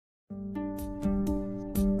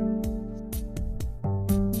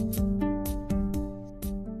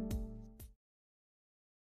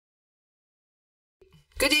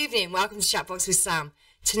Good evening, welcome to Chatbox with Sam.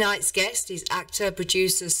 Tonight's guest is actor,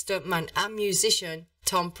 producer, stuntman and musician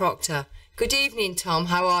Tom Proctor. Good evening, Tom,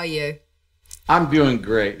 how are you? I'm doing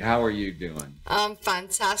great. How are you doing? I'm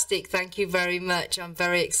fantastic, thank you very much. I'm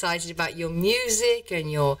very excited about your music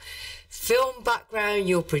and your film background,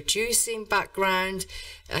 your producing background,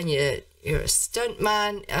 and you're a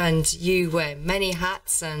stuntman and you wear many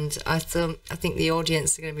hats, and I think the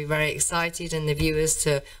audience are going to be very excited and the viewers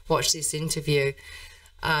to watch this interview.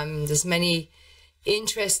 There's many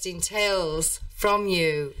interesting tales from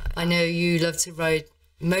you. I know you love to ride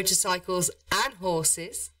motorcycles and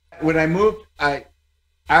horses. When I moved, I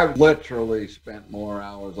literally spent more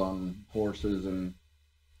hours on horses and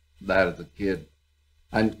that as a kid.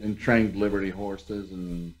 And trained Liberty horses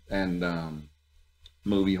and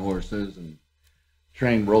movie horses, and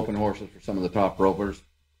trained roping horses for some of the top ropers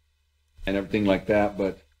and everything like that.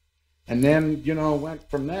 And then, went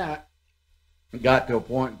from that. Got to a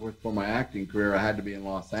point where for my acting career, I had to be in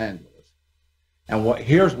Los Angeles. And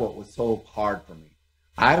here's what was so hard for me.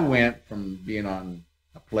 I went from being on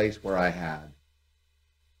a place where I had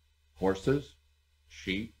horses,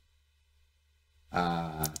 sheep,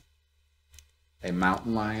 a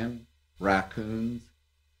mountain lion, raccoons,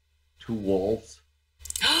 2 wolves.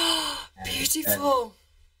 Beautiful.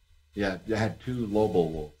 I had 2 Lobo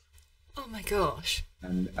wolves. Oh my gosh.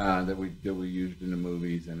 And that we used in the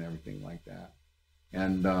movies and everything like that.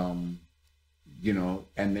 And, and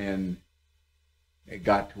then it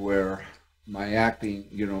got to where my acting,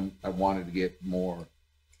 I wanted to get more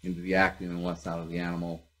into the acting and less out of the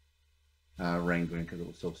animal wrangling because it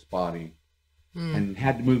was so spotty. And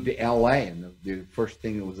had to move to L.A. And the first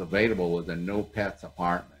thing that was available was a no pets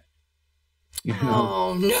apartment.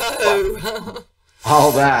 Oh, no.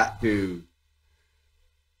 All that to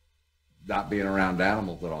not being around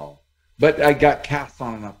animals at all. But I got cast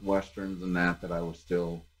on enough westerns and that I was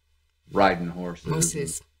still riding horses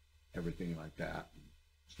and everything like that.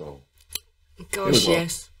 So, gosh,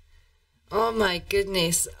 yes. Oh my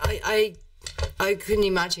goodness, I couldn't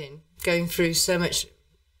imagine going through so much.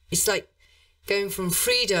 It's like going from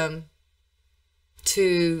freedom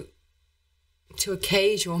to a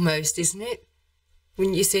cage almost, isn't it?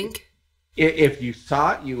 Wouldn't you think? If you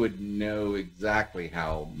saw it, you would know exactly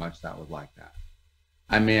how much that was like that.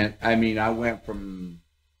 I mean, I went from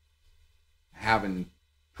having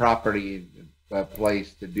property, a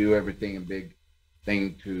place to do everything, a big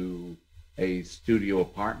thing, to a studio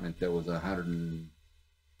apartment that was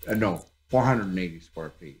 480 square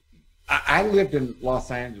feet. I lived in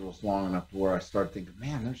Los Angeles long enough to where I started thinking,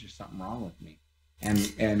 man, there's just something wrong with me, and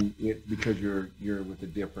it's because you're with a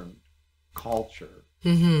different culture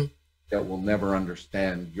that will never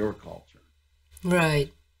understand your culture,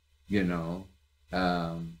 right?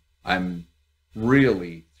 I'm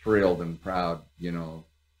really thrilled and proud.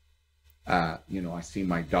 I see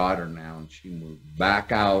my daughter now, and she moved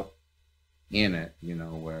back out in it.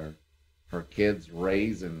 Where her kids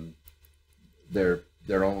raising their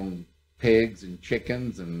own pigs and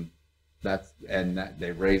chickens, and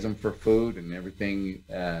they raise them for food and everything.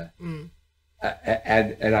 And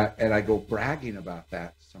I go bragging about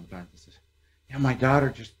that sometimes. I say, my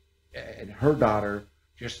daughter and her daughter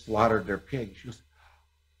just slaughtered their pig. She goes,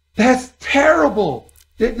 that's terrible.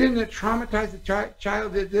 Didn't it traumatize the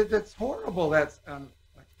child? That's horrible. That's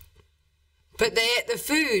But they ate the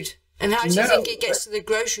food, and how do you think it gets to the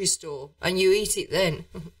grocery store and you eat it then?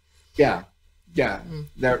 Yeah.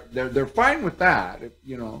 They're fine with that. It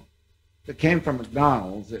came from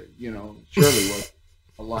McDonald's. It surely was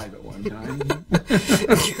alive at one time.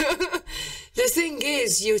 The thing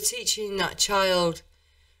is, you're teaching that child.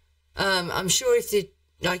 I'm sure if they,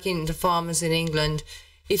 like in the farmers in England,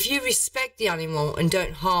 if you respect the animal and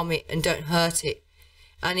don't harm it and don't hurt it,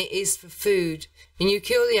 and it is for food, and you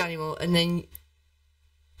kill the animal and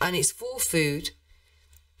it's for food,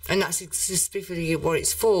 and that's specifically what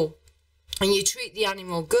it's for, and you treat the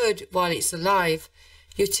animal good while it's alive,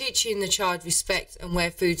 you're teaching the child respect and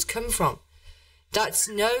where foods come from. That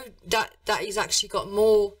has actually got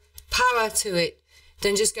more power to it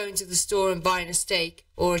than just going to the store and buying a steak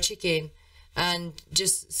or a chicken and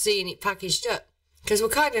just seeing it packaged up. Because we're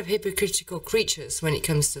kind of hypocritical creatures when it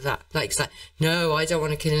comes to that. Like, it's like, no, I don't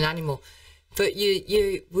want to kill an animal. But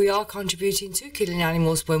we are contributing to killing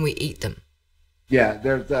animals when we eat them. Yeah,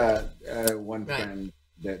 there's one friend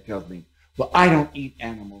that tells me, well, I don't eat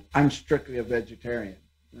animals. I'm strictly a vegetarian.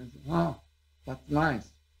 And I said, wow, that's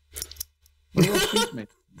nice. What are your shoes made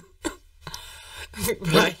of?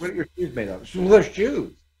 Right. What are your shoes made of? Well, they're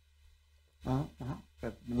shoes.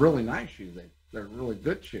 That's really nice shoes. They're really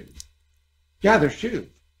good shoes. Yeah, they're shoes.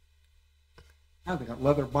 Now they got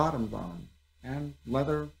leather bottoms on them. and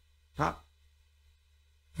leather top.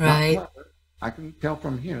 Right. Not leather. I can tell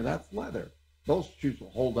from here that's leather. Those shoes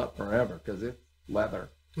will hold up forever because it's leather.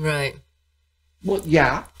 Right. Well,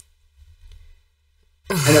 yeah.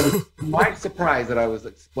 And it was my surprise that I was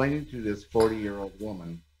explaining to this 40-year-old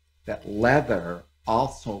woman that leather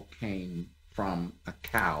also came from a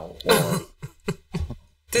cow or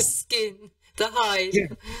the skin, the hide. Yeah.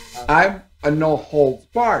 I'm a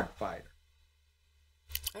no-holds-barred fighter.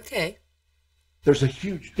 Okay. There's a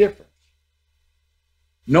huge difference.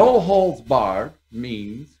 No-holds-barred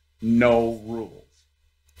means no rules.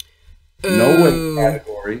 No weight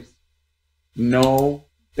categories, no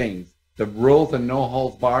things. The rules of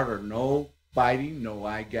no-holds-barred are no biting, no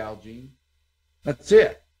eye gouging. That's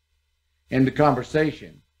it. End of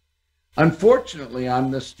conversation. Unfortunately,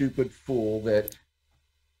 I'm the stupid fool that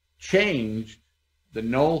changed the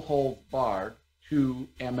no-holds-barred to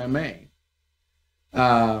MMA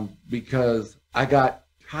because I got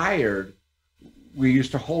tired. We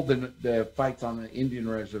used to hold the fights on the Indian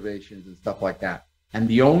reservations and stuff like that. And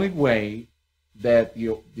the only way that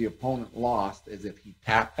the opponent lost is if he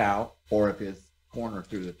tapped out or if his corner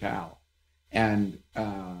threw the towel. And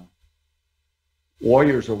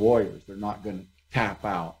warriors are warriors. They're not going to tap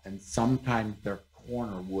out. And sometimes their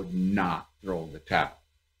corner would not throw the towel.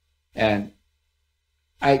 And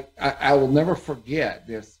I will never forget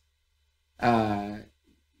this.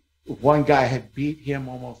 One guy had beat him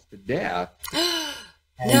almost to death.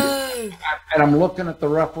 No. And I'm looking at the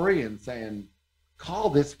referee and saying, call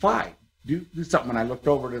this fight. Do something. And I looked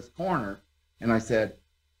over at his corner and I said,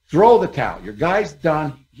 throw the towel. Your guy's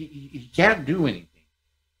done. He can't do anything.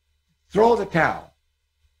 Throw the towel.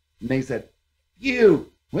 And they said, we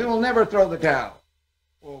will never throw the towel.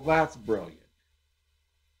 Well, that's brilliant.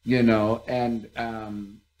 You know, and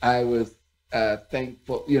I was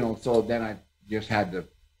thankful, you know, so then I just had to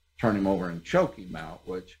turn him over and choke him out,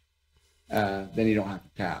 which then you don't have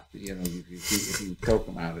to tap. You know, if you choke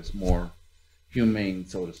him out, it's more humane,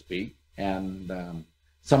 so to speak. And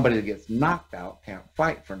somebody that gets knocked out can't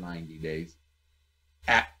fight for 90 days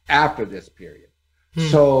after this period.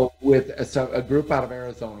 So with a group out of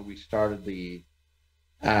Arizona, we started the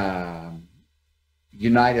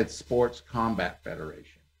United Sports Combat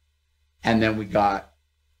Federation. And then we got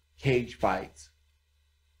cage fights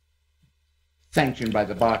sanctioned by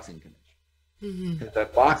the Boxing Commission. Because the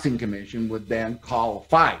Boxing Commission would then call a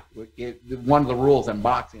fight. One of the rules in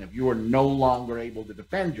boxing, if you are no longer able to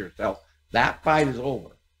defend yourself, that fight is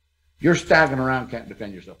over. You're staggering around, can't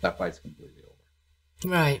defend yourself, that fight's completely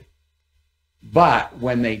over. Right. But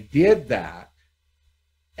when they did that,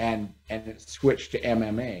 and it switched to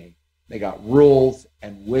MMA, they got rules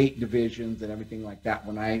and weight divisions and everything like that.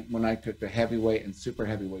 When I took the heavyweight and super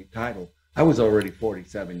heavyweight title, I was already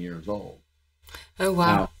 47 years old. Oh,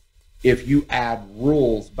 wow. Now, if you add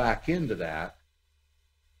rules back into that,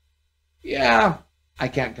 yeah, I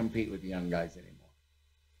can't compete with the young guys anymore.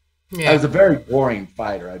 Yeah. I was a very boring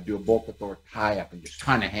fighter. I'd do a Bocator tie-up and just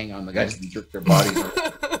trying to hang on the guys and jerk their bodies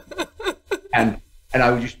around. And I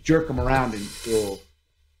would just jerk them around until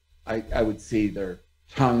I would see their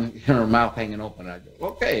tongue, their mouth hanging open. I'd go,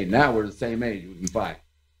 okay, now we're the same age. We can fight.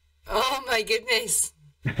 Oh, my goodness.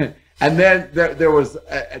 And then there was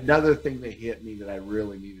another thing that hit me that I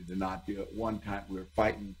really needed to not do. At one time, I was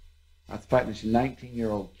fighting this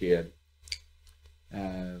 19-year-old kid,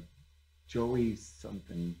 Joey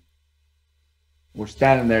something. We're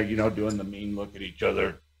standing there, you know, doing the mean look at each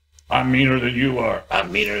other. I'm meaner than you are.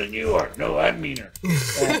 I'm meaner than you are. No, I'm meaner.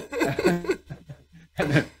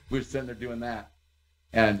 And then we were sitting there doing that.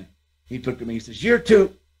 And he looked at me, he says, you're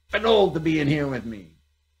too old to be in here with me.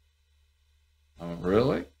 I went,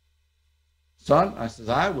 really? Son, I says,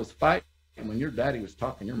 I was fighting when your daddy was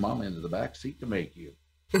talking your mama into the back seat to make you.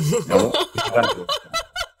 No,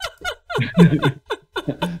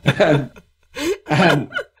 and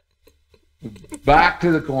back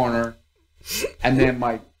to the corner, and then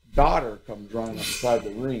my daughter comes running outside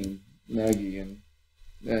the ring, Maggie, and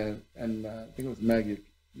I think it was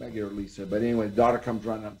Maggie or Lisa, but anyway, the daughter comes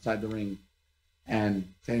running outside the ring and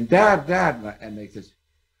saying, Dad, and they says,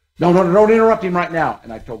 no, don't interrupt him right now.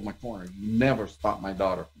 And I told my corner, you never stop my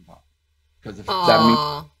daughter from talking. Because if that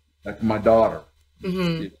means that's my daughter.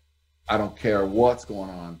 I don't care what's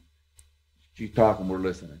going on. She's talking, we're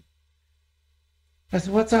listening. I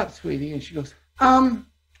said, what's up, sweetie? And she goes, can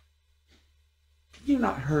you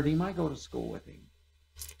not hurt him? I go to school with him.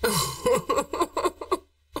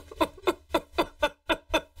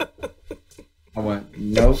 I went,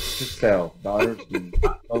 note to self. Daughters do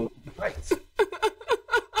not go to fights.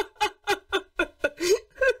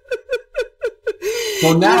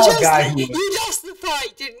 So now you lost the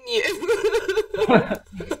fight, didn't you?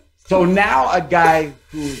 So now a guy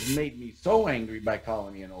who has made me so angry by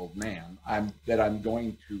calling me an old man, I'm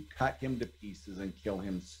going to cut him to pieces and kill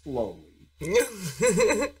him slowly.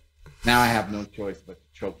 Now I have no choice but to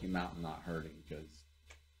choke him out and not hurt him because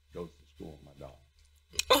he goes to school with my dog.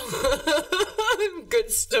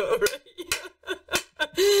 Good story.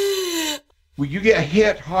 When you get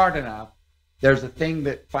hit hard enough, there's a thing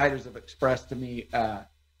that fighters have expressed to me,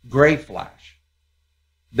 gray flash,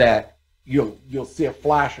 that you'll see a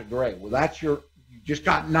flash of gray. Well, that's you just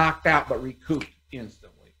got knocked out but recouped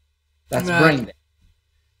instantly. That's brain damage.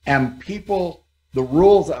 And people, the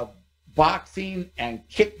rules of boxing and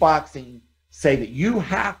kickboxing say that you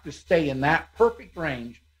have to stay in that perfect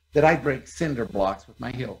range that I break cinder blocks with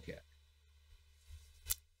my heel kick.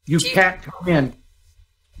 You can't come in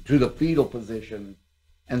to the fetal position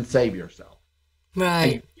and save yourself.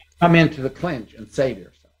 Right. And you come into the clinch and save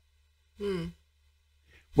yourself.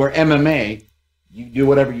 Where MMA, you do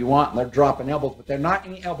whatever you want, and they're dropping elbows, but they're not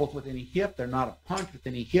any elbows with any hip. They're not a punch with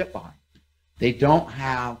any hip behind it. They don't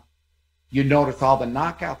have, you notice all the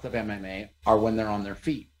knockouts of MMA are when they're on their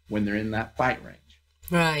feet, when they're in that fight range.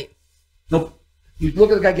 Right. No, you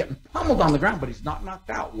look at the guy getting pummeled on the ground, but he's not knocked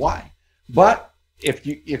out. Why? But if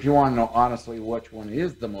you want to know honestly which one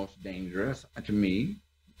is the most dangerous, to me,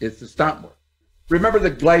 it's the stunt work. Remember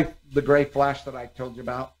the gray flash that I told you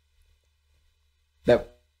about?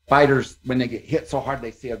 That fighters, when they get hit so hard,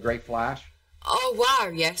 they see a gray flash? Oh,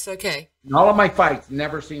 wow. Yes, okay. In all of my fights,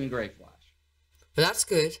 never seen a gray flash. Well, that's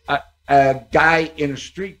good. A guy in a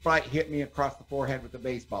street fight hit me across the forehead with a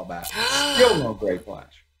baseball bat. Still no gray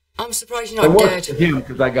flash. I'm surprised you're not dead. I worked for him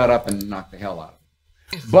because I got up and knocked the hell out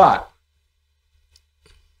of him. But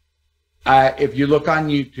if you look on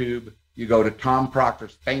YouTube, you go to Tom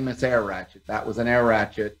Proctor's famous air ratchet. That was an air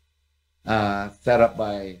ratchet set up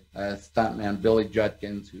by stuntman Billy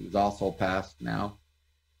Judkins, who's also passed now.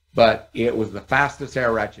 But it was the fastest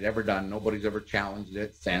air ratchet ever done. Nobody's ever challenged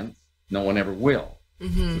it since. No one ever will.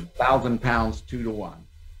 It's 1,000 pounds 2-to-1,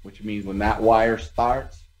 which means when that wire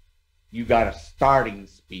starts, you got a starting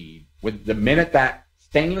speed. With the minute that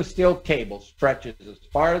stainless steel cable stretches as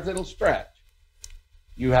far as it'll stretch,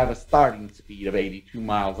 you have a starting speed of 82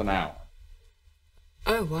 miles an hour.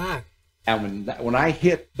 Oh, wow. And when I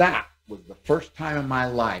hit that was the first time in my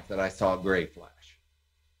life that I saw a gray flash.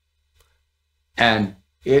 And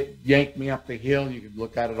it yanked me up the hill. You could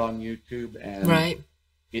look at it on YouTube. And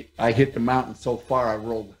I hit the mountain so far I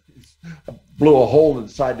blew a hole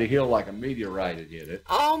inside the hill like a meteorite had hit it.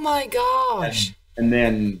 Oh, my gosh. And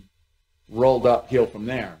then rolled uphill from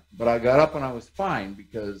there. But I got up and I was fine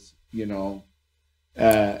because, you know.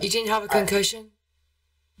 You didn't have a concussion?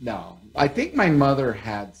 No. I think my mother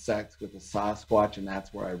had sex with a Sasquatch, and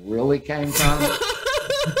that's where I really came from.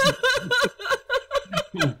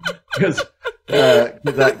 Because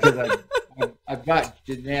I've got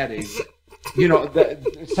genetics. You know,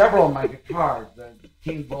 several of my guitars, the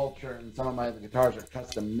King Vulture and some of my other guitars are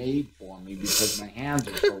custom made for me because my hands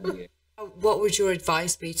are so big. What would your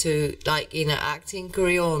advice be to, like, in an acting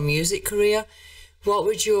career or a music career? What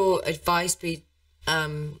would your advice be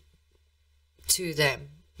to them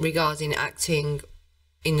regarding acting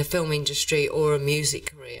in the film industry or a music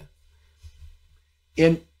career?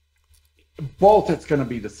 In both, it's going to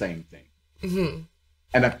be the same thing.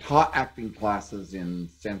 And I've taught acting classes in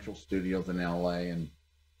Central Studios in LA, and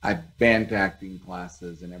I've been to acting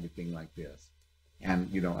classes and everything like this. And,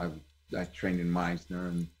 you know, I trained in Meisner.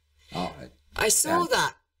 And I saw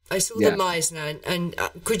that. I saw the Meisner. And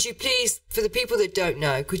could you please, for the people that don't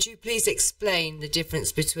know, could you please explain the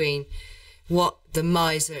difference between what the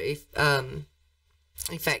Meisner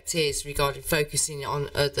effect is regarding focusing on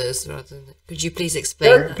others rather than... Could you please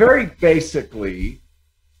explain that? Very basically...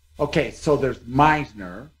 Okay, so there's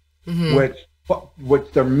Meisner,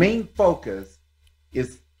 which their main focus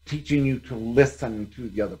is teaching you to listen to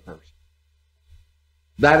the other person.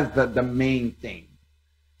 That is the main thing,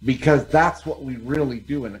 because that's what we really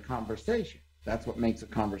do in a conversation. That's what makes a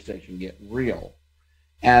conversation get real.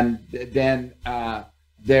 And then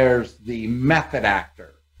there's the method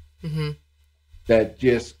actor that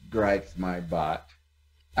just gripes my butt.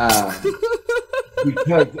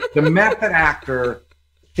 Because the method actor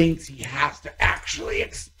thinks he has to actually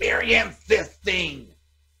experience this thing.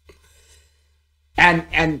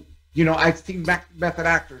 And you know, I've seen method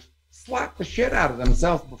actors slap the shit out of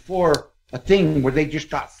themselves before a thing where they just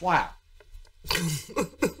got slapped.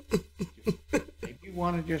 Maybe you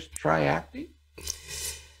want to just try acting?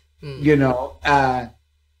 You know,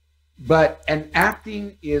 but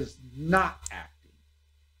acting is not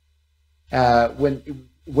acting.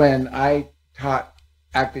 When I taught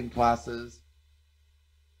acting classes,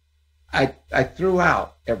 I threw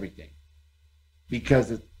out everything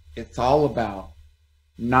because it's all about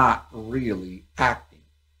not really acting.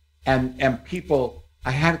 And people,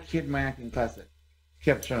 I had a kid in my acting class that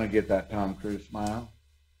kept trying to get that Tom Cruise smile.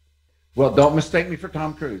 Well, don't mistake me for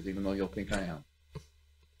Tom Cruise, even though you'll think I am.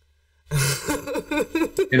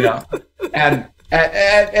 You know,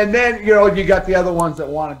 and then, you know, you got the other ones that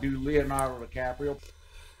want to do Leonardo DiCaprio.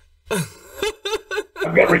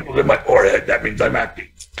 I've got wrinkles in my forehead. That means I'm acting.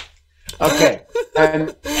 Okay,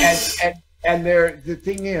 and there, the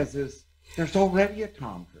thing is there's already a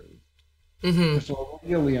Tom Cruise. Mm-hmm. There's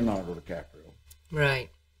already a Leonardo DiCaprio. Right.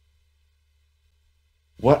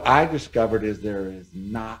 What I discovered is there is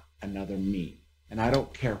not another me, and I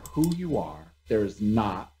don't care who you are. There is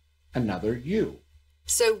not another you.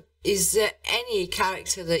 So, is there any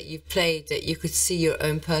character that you've played that you could see your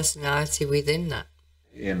own personality within that?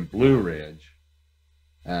 In Blue Ridge,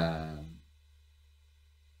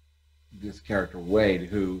 this character Wade,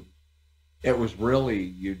 who it was really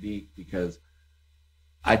unique because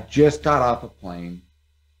I just got off a plane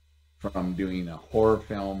from doing a horror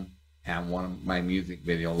film and one of my music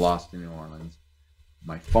video, Lost in New Orleans.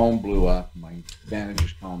 My phone blew up. My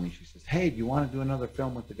manager's calling me. She says, "Hey, do you want to do another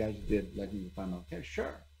film with the guys you did Legends of Fun?" Okay,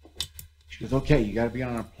 sure. She goes, "Okay, you got to be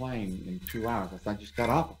on a plane in 2 hours." I said, "I just got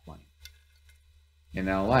off a plane in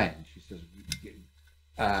LA." And she says,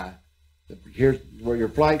 "Here's where your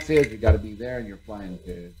flight is. You got to be there, and you're flying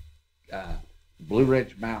to Blue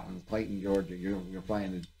Ridge Mountains, Clayton, Georgia. You're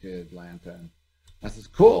flying to Atlanta." And I says,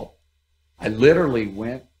 "Cool." I literally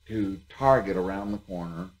went to Target around the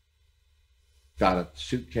corner, got a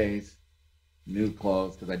suitcase, new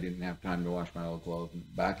clothes because I didn't have time to wash my old clothes, and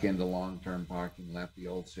back into long-term parking, left the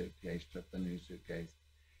old suitcase, took the new suitcase,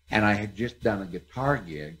 and I had just done a guitar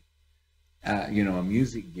gig. You know, a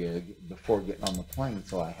music gig before getting on the plane.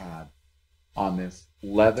 So I had on this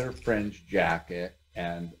leather fringe jacket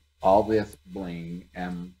and all this bling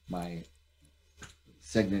and my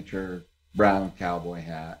signature brown cowboy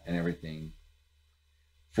hat and everything.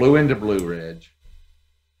 Flew into Blue Ridge,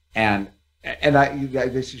 and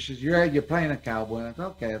she says, "You're playing a cowboy." And I said,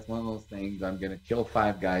 "Okay, it's one of those things. I'm gonna kill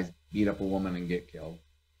 5 guys, beat up a woman, and get killed."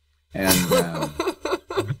 And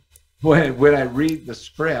when I read the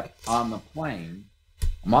script on the plane,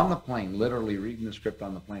 I'm on the plane, literally reading the script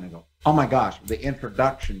on the plane. I go, "Oh my gosh!" The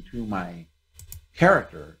introduction to my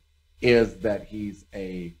character is that he's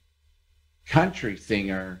a country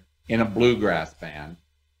singer in a bluegrass band,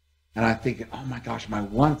 and I'm thinking, "Oh my gosh, my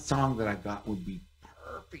one song that I got would be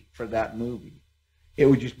perfect for that movie. It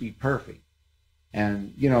would just be perfect."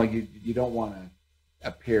 And you know, you don't want to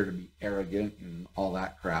appear to be arrogant and all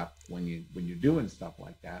that crap when you're doing stuff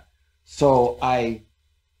like that. So I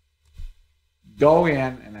go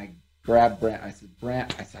in and I grab Brent. I said,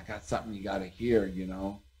 "Brent," I said, "I got something you got to hear, you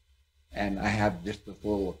know." And I had just this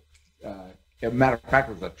little, as a matter of fact,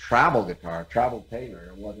 it was a travel guitar, a travel Taylor.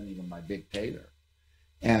 It wasn't even my big Taylor.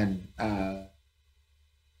 And I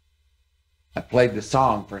played the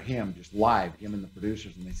song for him, just live, him and the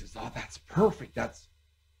producers, and they says, "Oh, that's perfect. That's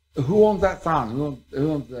who owns that song? Who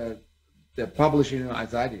owns the publishing?" I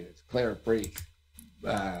said, "I do. It's Claire Freak.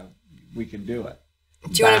 We can do it."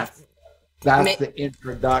 That's the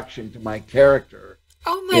introduction to my character.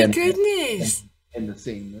 Oh my goodness! In the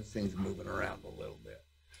scene, this thing's moving around a little bit.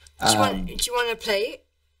 Do you want to play it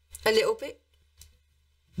a little bit?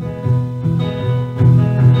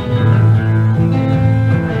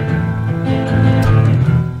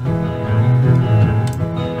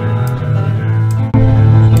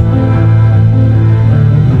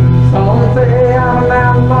 Some say I'm an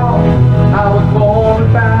outlaw. I was born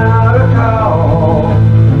without a call.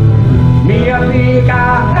 Me, I think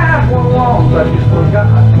I had one once. I just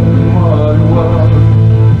forgotten what it was.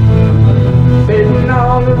 Sitting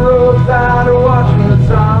on the roadside watching the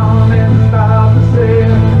sun and stop to say,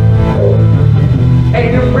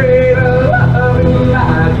 "Ain't afraid of loving, I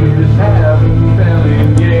just haven't fell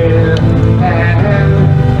in yet."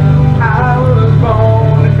 And I was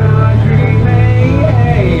born a country man.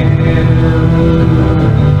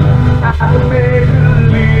 I could make a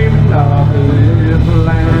living off of this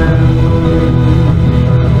land.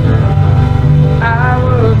 I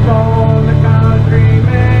was born a country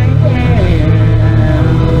man.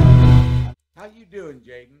 How you doing,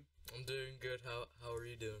 Jayden? I'm doing good. How are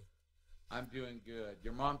you doing? I'm doing good.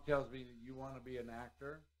 Your mom tells me that you want to be an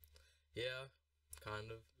actor. Yeah,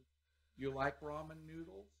 kind of. You like ramen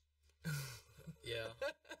noodles? Yeah.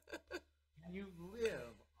 Can you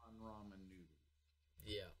live on ramen noodles?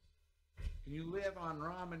 Yeah. Can you live on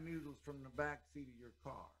ramen noodles from the back seat of your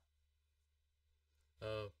car?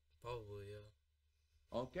 Probably, yeah.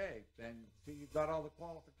 Okay, then see, you've got all the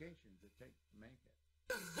qualifications it takes to make it.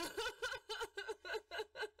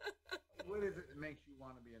 What is it that makes you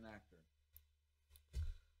want to be an actor?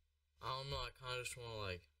 I don't know. I kind of just want to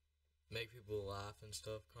like make people laugh and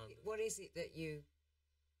stuff. Kind of. What is it that you?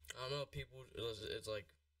 I don't know. People. It's like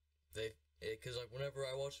because like whenever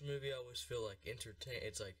I watch a movie, I always feel like entertained.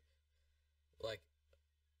 It's like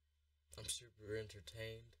I'm super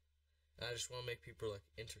entertained, and I just want to make people like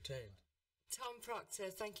entertained. Tom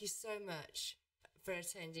Proctor, thank you so much for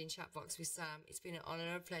attending Chatbox with Sam. It's been an honour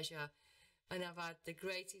and a pleasure, and I've had the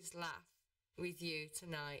greatest laugh with you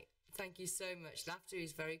tonight. Thank you so much. Laughter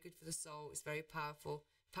is very good for the soul. It's very powerful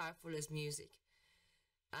as music.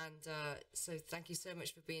 And so thank you so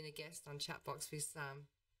much for being a guest on Chatbox with Sam.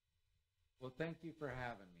 Well, thank you for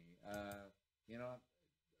having me. You know,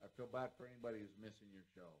 I feel bad for anybody who's missing your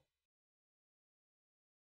show.